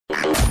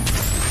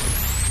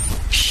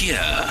Here,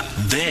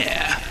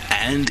 there,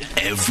 and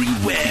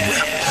everywhere.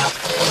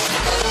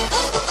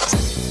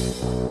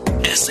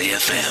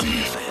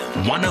 SAFM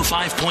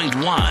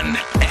 105.1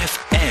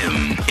 FM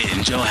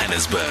in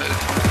Johannesburg.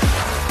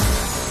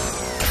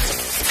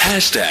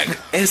 Hashtag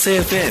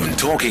SAFM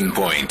Talking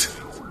Point.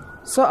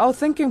 So our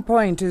thinking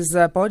point is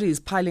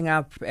bodies piling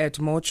up at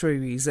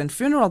mortuaries, and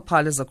funeral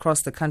parlours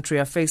across the country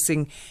are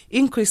facing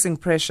increasing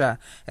pressure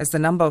as the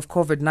number of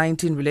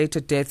COVID-19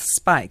 related deaths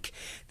spike.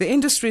 The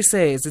industry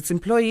says its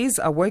employees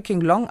are working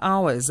long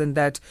hours and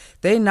that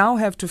they now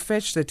have to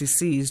fetch the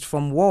deceased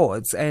from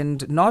wards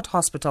and not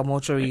hospital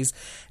mortuaries,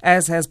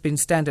 as has been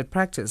standard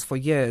practice for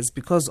years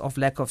because of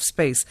lack of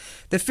space.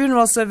 The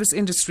funeral service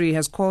industry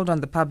has called on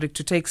the public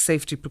to take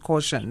safety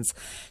precautions.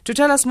 To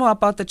tell us more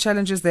about the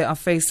challenges they are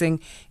facing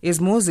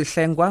is Muzi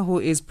Hlengwa, who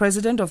is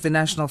president of the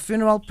National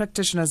Funeral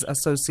Practitioners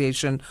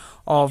Association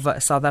of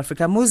South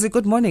Africa. Muzi,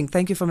 good morning.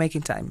 Thank you for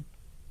making time.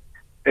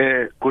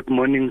 Good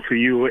morning to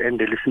you and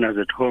the listeners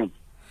at home.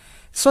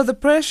 So the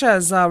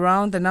pressures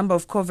around the number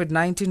of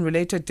COVID-19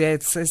 related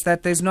deaths is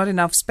that there's not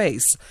enough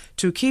space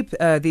to keep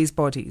these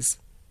bodies.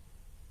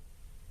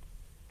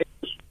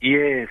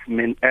 Yes,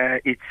 man.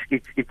 It's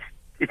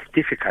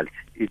difficult.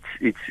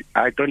 It's.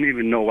 I don't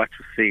even know what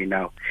to say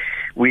now.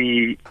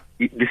 The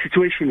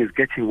situation is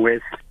getting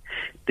worse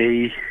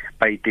day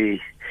by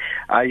day.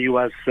 I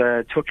was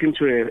talking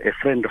to a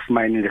friend of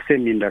mine in the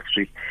same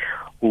industry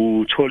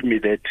who told me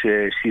that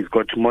she's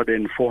got more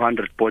than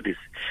 400 bodies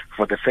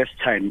for the first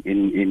time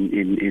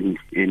in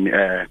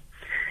her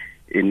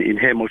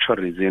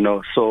mortuaries. You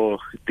know, so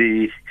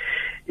she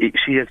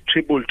has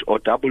tripled or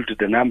doubled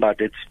the numbers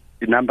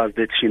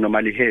that she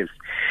normally has.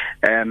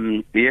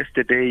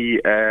 Yesterday,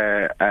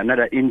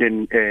 another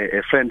Indian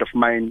a friend of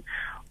mine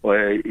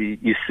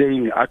is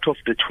saying out of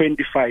the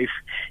 25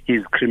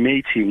 he's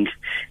cremating,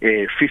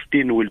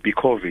 15 will be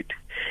COVID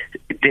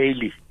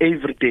daily,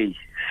 every day.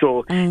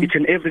 So it's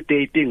an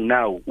everyday thing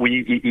now.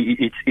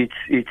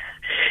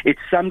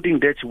 It's something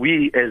that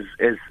we as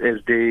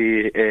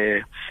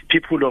the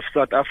people of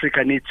South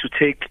Africa need to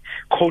take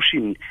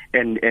caution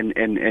and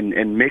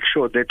make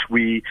sure that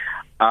we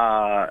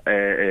are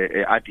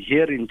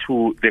adhering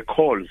to the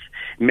calls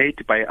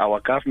made by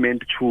our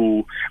government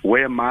to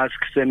wear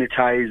masks,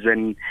 sanitize,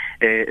 and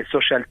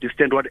social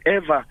distance,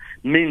 whatever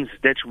means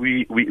that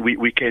we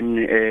can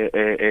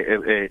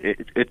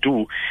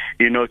do,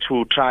 you know,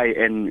 to try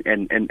and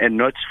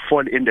not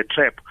fall in the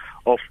trap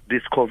of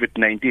this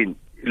COVID-19.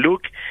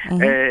 Look,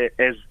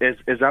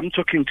 as I'm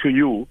talking to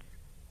you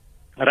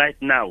right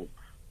now,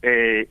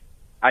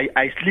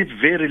 I sleep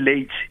very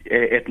late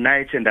at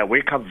night and I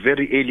wake up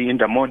very early in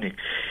the morning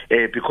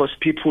because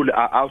people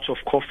are out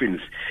of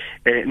coffins.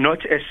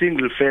 Not a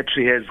single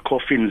factory has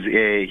coffins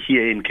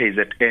here in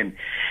KZN.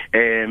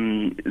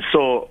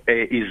 So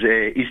is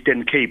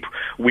Eastern Cape.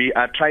 We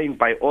are trying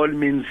by all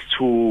means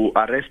to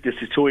arrest the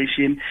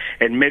situation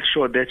and make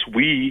sure that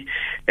we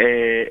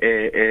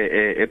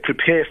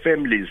prepare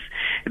families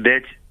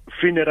that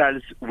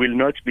funerals will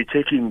not be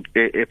taking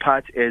a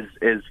part as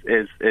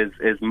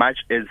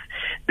much as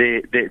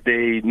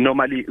they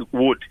normally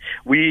would.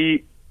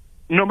 We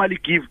normally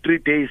give 3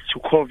 days to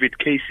COVID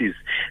cases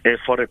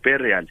for a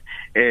burial,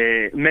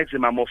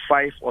 maximum of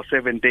 5 or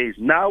 7 days.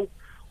 Now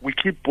we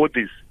keep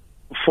bodies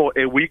for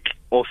a week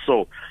or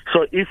so.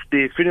 So if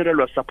the funeral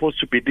was supposed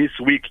to be this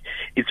week,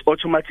 it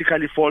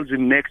automatically falls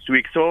in next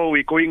week. So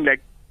we're going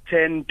like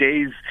 10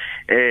 days,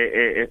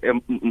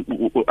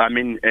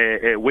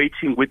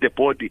 waiting with the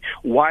body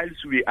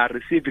whilst we are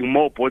receiving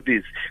more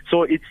bodies.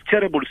 So it's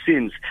terrible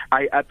scenes.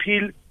 I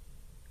appeal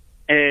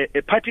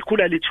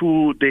particularly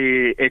to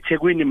the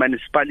eThekwini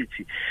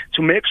municipality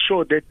to make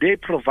sure that they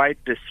provide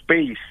the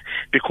space,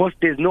 because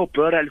there's no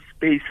burial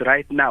space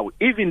right now.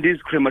 Even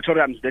these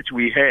crematoriums that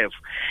we have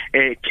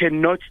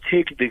cannot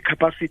take the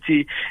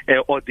capacity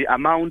or the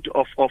amount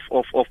of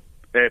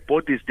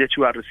bodies that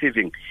you are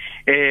receiving.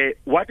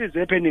 What is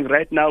happening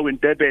right now in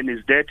Durban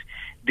is that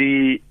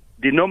the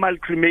normal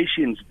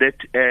cremations that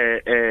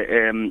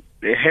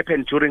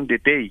happen during the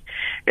day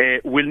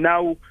will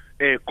now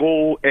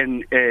go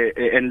and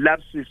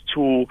lapses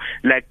to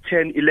like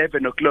 10,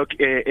 11 o'clock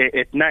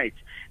at night.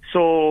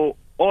 So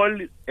all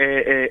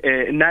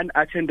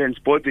non-attendance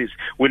bodies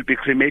will be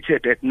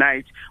cremated at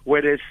night,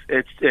 whereas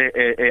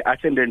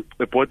attendant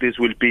bodies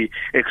will be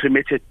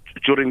cremated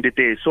during the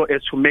day, so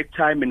as to make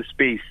time and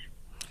space.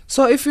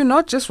 So if you're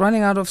not just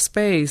running out of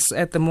space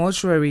at the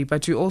mortuary,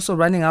 but you're also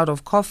running out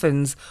of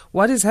coffins,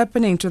 what is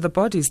happening to the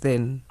bodies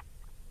then?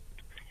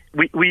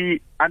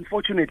 We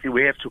unfortunately,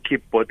 we have to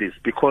keep bodies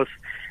because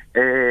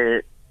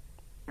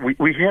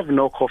we have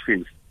no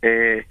coffins.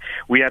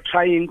 We are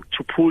trying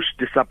to push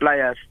the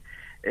suppliers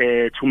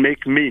to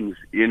make means,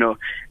 you know.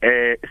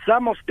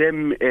 Some of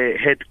them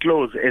had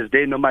closed as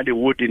they normally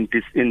would in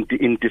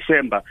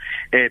December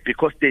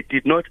because they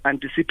did not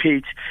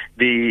anticipate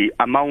the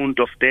amount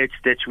of deaths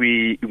that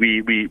we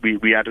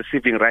are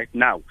receiving right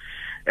now.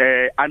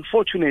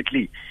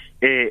 Unfortunately,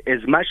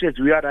 as much as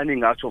we are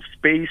running out of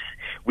space,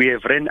 we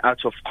have run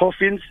out of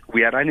coffins,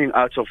 we are running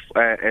out of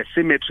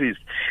cemeteries.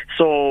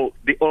 So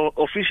the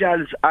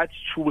officials are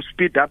to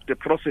speed up the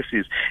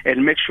processes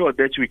and make sure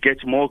that we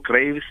get more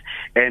graves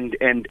and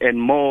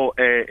more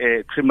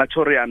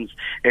crematoriums,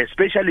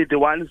 especially the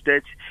ones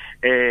that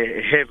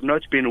have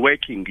not been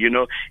working. You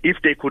know, if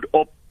they could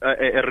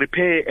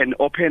repair and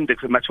open the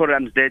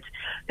crematoriums that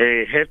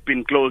have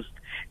been closed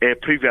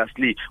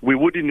previously, we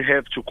wouldn't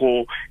have to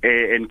go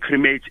and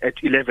cremate at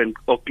 11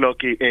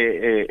 o'clock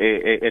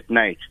at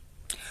night.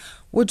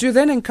 Would you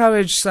then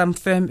encourage some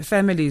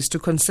families to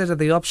consider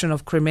the option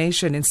of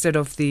cremation instead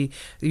of the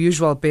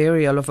usual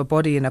burial of a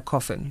body in a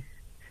coffin?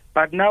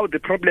 But now the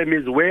problem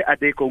is, where are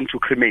they going to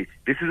cremate?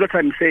 This is what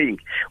I'm saying.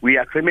 We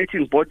are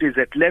cremating bodies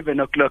at 11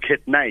 o'clock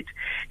at night.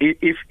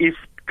 If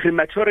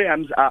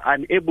crematoriums are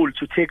unable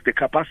to take the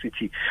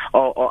capacity,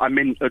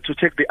 to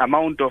take the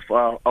amount of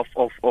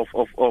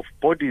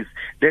bodies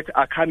that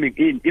are coming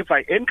in, if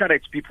I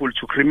encourage people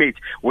to cremate,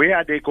 where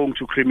are they going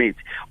to cremate?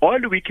 All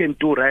we can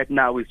do right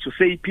now is to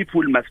say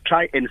people must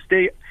try and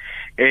stay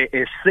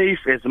safe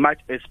as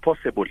much as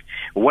possible.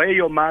 Wear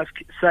your mask,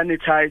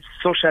 sanitize,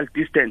 social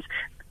distance.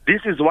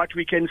 This is what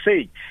we can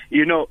say.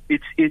 You know,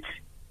 it's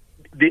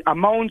the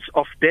amount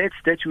of deaths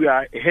that we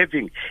are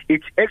having,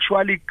 it's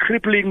actually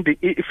crippling the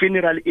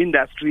funeral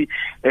industry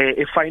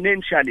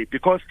financially,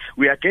 because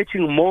we are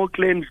getting more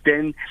claims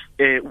than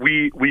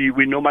we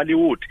normally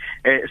would.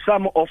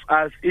 Some of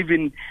us,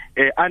 even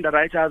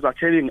underwriters, are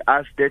telling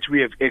us that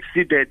we have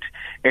exceeded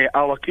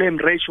our claim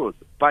ratios.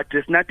 But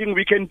there's nothing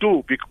we can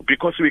do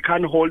because we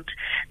can't hold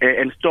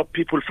and stop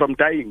people from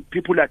dying.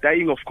 People are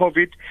dying of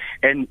COVID,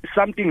 and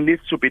something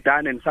needs to be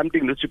done, and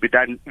something needs to be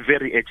done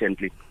very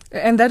urgently.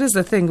 And that is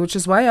the thing, which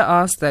is why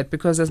I asked that,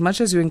 because as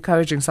much as you're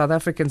encouraging South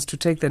Africans to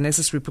take the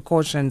necessary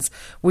precautions,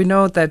 we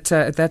know that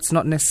that's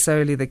not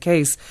necessarily the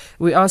case.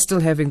 We are still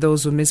having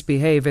those who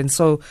misbehave, and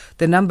so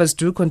the numbers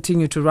do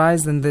continue to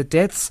rise, and the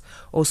deaths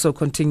also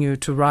continue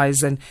to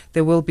rise, and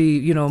there will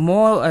be,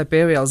 more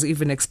burials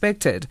even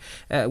expected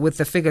with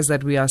the figures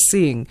that we are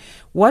seeing.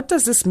 What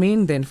does this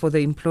mean then for the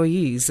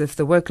employees if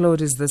the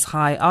workload is this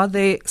high? Are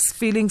they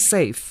feeling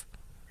safe?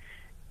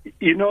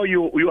 You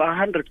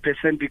are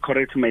 100%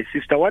 correct, my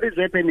sister. What is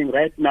happening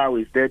right now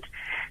is that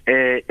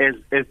as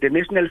the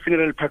National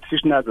Funeral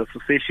Practitioners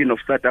Association of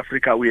South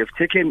Africa, we have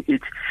taken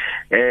it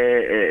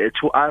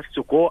to us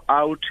to go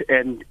out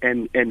and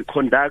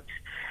conduct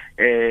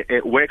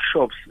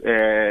workshops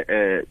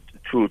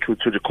to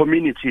the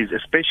communities,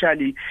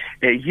 especially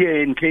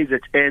here in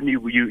KZN.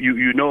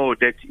 You know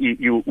that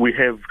we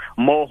have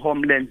more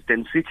homelands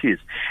than cities,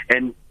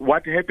 and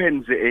what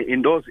happens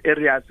in those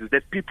areas is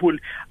that people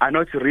are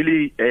not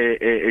really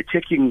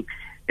taking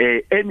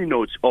any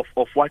notes of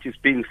what is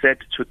being said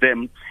to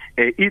them,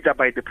 either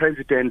by the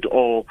president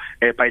or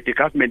by the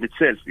government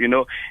itself,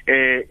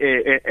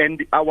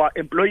 and our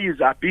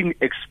employees are being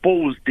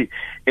exposed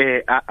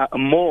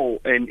more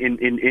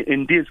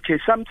in this case.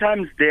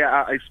 Sometimes they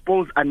are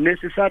exposed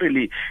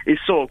unnecessarily,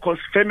 so because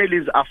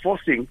families are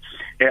forcing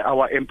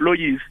our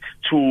employees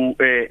to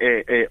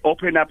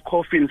open up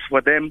coffins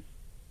for them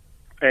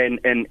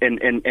and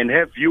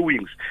have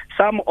viewings.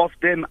 Some of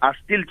them are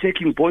still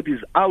taking bodies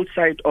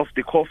outside of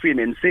the coffin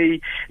and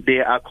say they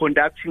are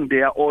conducting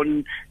their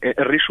own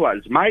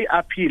rituals. My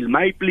appeal,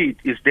 my plea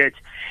is that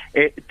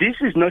this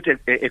is not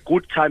a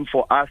good time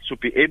for us to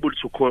be able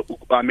to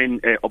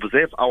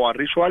observe our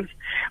rituals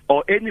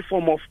or any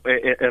form of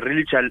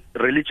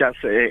religious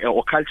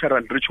or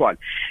cultural ritual.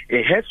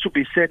 It has to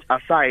be set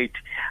aside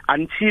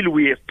until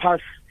we have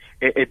passed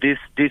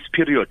this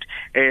period.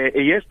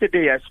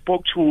 Yesterday I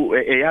spoke to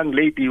a young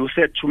lady who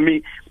said to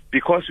me,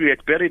 because we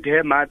had buried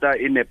her mother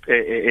in a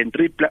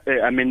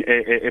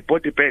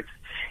body bags,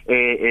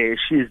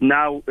 she is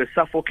now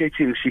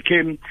suffocating. She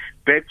came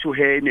back to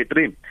her in a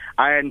dream,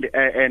 and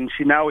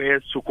she now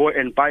has to go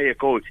and buy a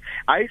goat.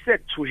 I said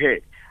to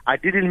her, I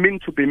didn't mean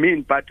to be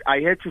mean, but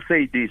I had to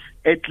say this.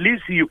 At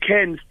least you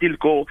can still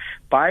go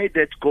buy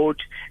that goat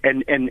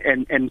and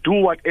do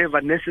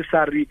whatever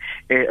necessary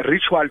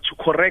ritual to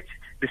correct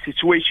the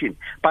situation.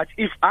 But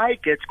if I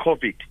get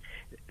COVID,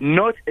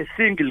 not a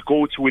single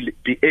goat will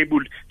be able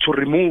to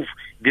remove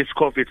this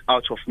COVID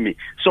out of me.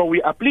 So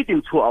we are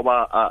pleading to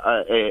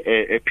our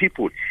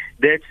people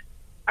that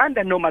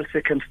under normal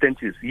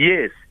circumstances,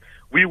 yes,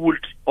 we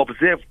would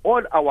observe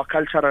all our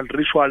cultural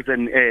rituals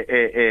and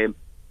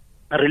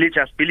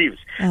religious beliefs.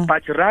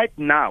 But right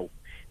now,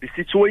 the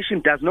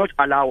situation does not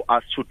allow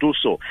us to do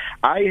so.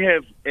 I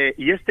have,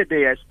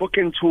 yesterday I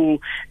spoken to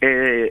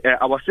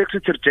our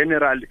Secretary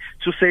General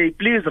to say,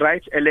 please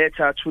write a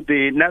letter to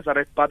the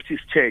Nazareth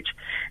Baptist Church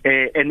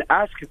and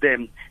ask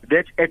them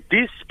that at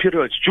this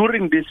period,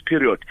 during this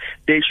period,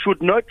 they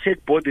should not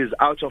take bodies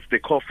out of the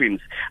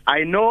coffins.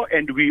 I know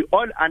and we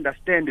all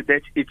understand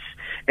that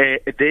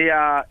it's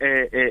their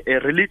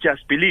religious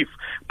belief,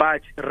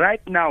 but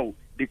right now,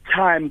 the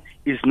time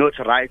is not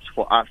right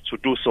for us to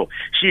do so.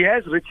 She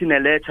has written a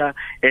letter.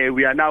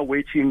 We are now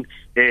waiting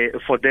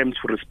for them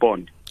to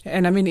respond.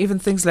 And I mean, even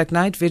things like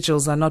night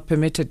vigils are not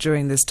permitted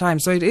during this time.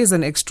 So it is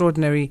an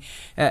extraordinary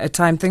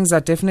time. Things are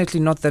definitely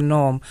not the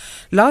norm.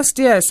 Last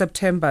year,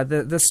 September,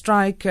 the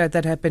strike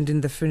that happened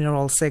in the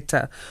funeral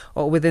sector,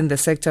 or within the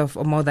sector of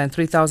more than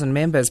 3,000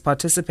 members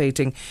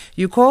participating,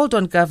 you called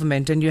on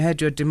government and you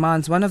had your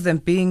demands, one of them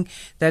being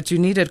that you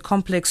needed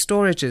complex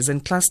storages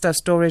and cluster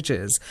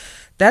storages.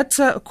 That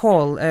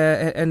call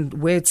and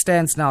where it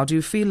stands now, do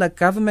you feel like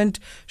government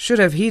should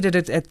have heeded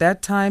it at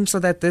that time so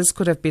that this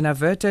could have been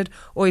averted,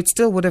 or it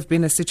still would have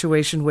been a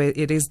situation where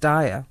it is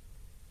dire?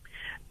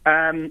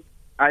 I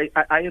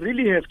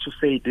really have to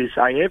say this.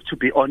 I have to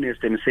be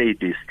honest and say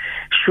this.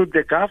 Should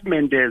the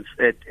government has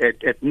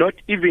not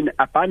even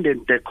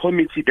abandoned the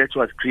committee that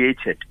was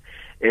created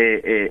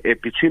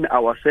between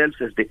ourselves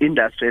as the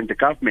industry and the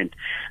government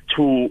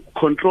to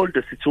control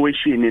the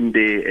situation in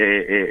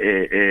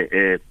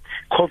the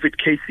COVID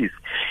cases,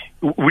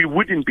 we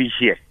wouldn't be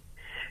here.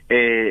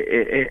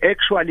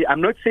 Actually,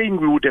 I'm not saying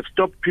we would have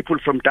stopped people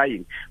from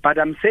dying, but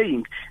I'm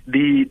saying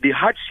the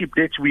hardship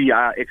that we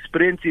are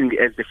experiencing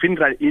as the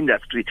funeral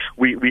industry,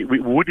 we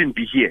wouldn't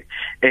be here.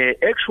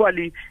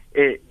 Actually,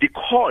 the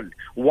call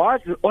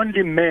was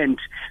only meant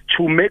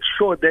to make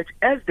sure that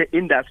as the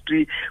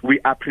industry we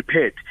are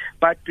prepared.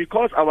 But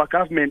because our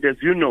government,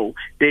 as you know,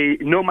 they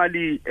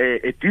normally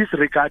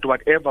disregard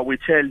whatever we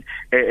tell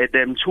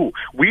them to,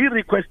 we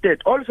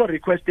also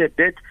requested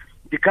that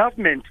the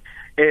government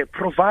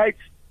provides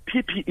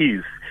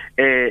PPEs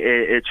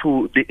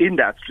to the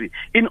industry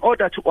in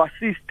order to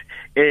assist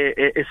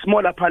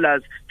smaller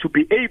parlours to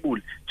be able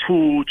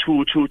to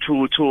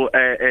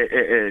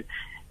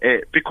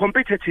be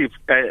competitive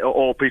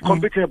or be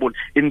compatible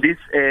in this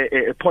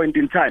point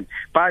in time.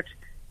 But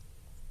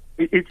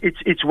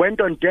it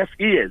went on deaf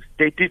ears.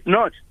 They did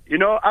not. You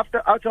know,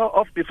 out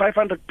of the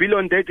 500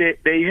 billion that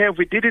they have,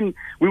 we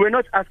were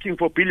not asking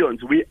for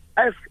billions. We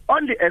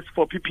only asked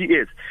for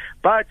PPEs.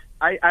 But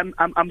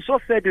I'm so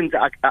saddened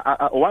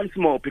once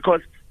more,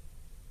 because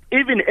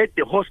even at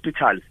the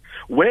hospitals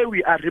where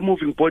we are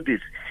removing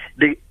bodies,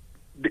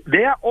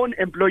 their own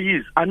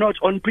employees are not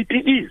on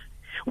PPEs.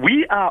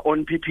 We are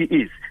on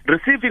PPEs,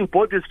 receiving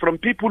bodies from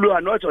people who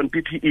are not on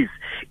PPEs.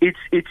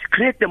 It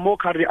creates a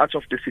mockery out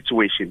of the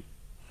situation.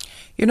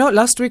 You know,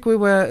 last week we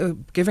were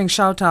giving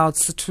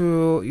shout-outs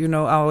to,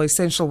 our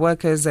essential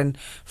workers and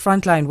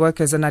frontline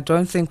workers, and I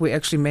don't think we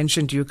actually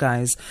mentioned you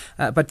guys.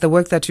 But the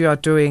work that you are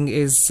doing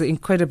is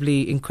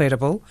incredibly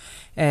incredible,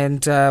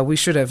 and we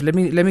should have. Let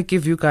me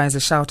give you guys a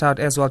shout-out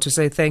as well to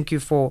say thank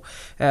you for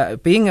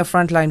being a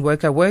frontline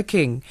worker,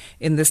 working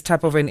in this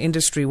type of an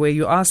industry where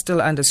you are still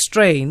under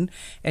strain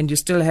and you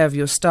still have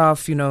your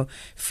staff,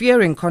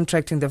 fearing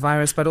contracting the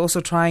virus, but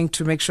also trying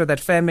to make sure that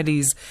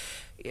families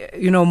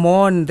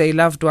mourn their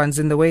loved ones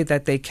in the way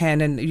that they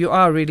can, and you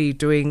are really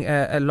doing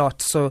a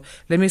lot. So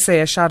let me say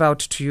a shout out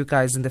to you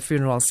guys in the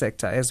funeral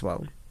sector as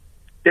well.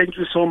 Thank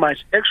you so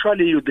much.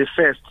 Actually, you're the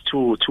first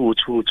to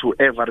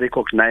ever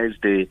recognize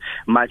the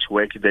much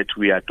work that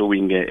we are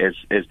doing as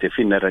the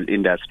funeral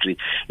industry.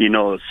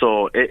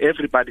 So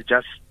everybody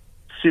just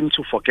seem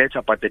to forget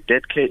about the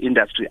death care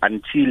industry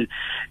until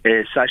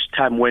such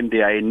time when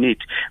they are in need.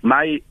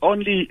 My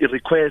only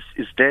request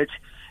is that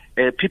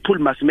people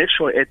must make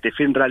sure at the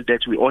funeral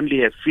that we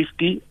only have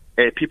 50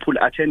 people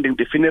attending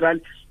the funeral.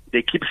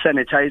 They keep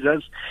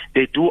sanitizers.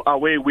 They do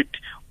away with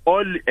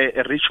all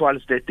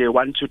rituals that they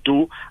want to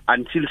do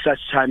until such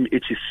time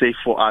it is safe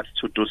for us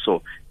to do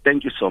so.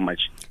 Thank you so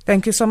much.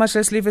 Thank you so much.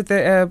 Let's leave it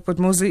there. But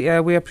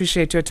Muzi, we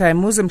appreciate your time.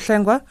 Muzi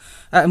Hlengwa,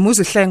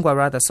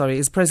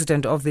 is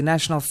president of the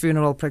National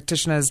Funeral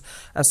Practitioners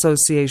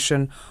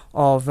Association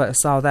of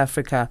South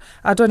Africa.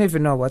 I don't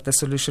even know what the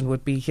solution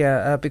would be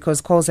here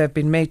because calls have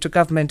been made to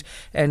government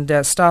and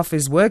staff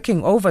is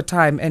working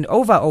overtime and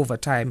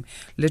overtime,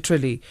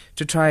 literally,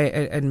 to try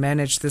and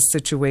manage this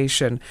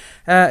situation.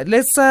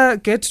 Let's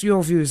get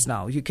your views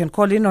now. You can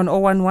call in on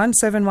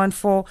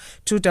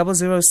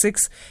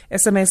 011-714-2006,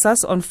 SMS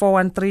us on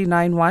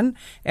 41391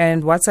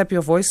 and WhatsApp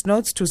your voice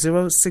notes to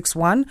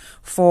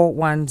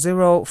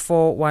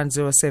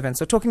 061-410-4107.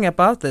 So talking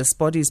about this,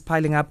 bodies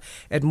piling up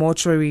at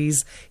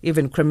mortuaries,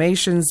 even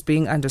cremations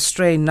being under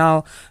strain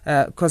now,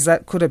 because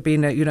that could have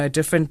been a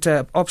different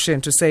option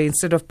to say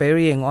instead of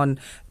burying on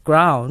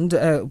ground,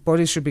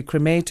 bodies should be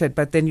cremated.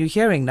 But then you're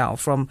hearing now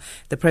from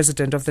the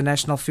president of the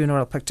National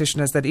Funeral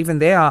Practitioners that even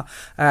they are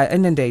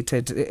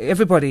inundated.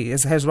 Everybody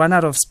has run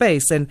out of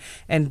space, and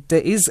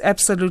there is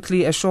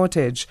absolutely a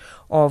shortage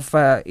of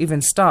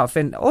even staff,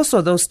 and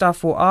also those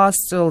staff who are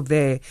still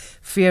there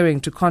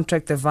fearing to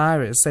contract the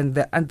virus and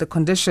the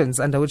conditions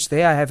under which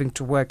they are having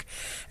to work.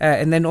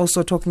 And then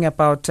also talking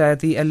about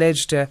the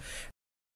alleged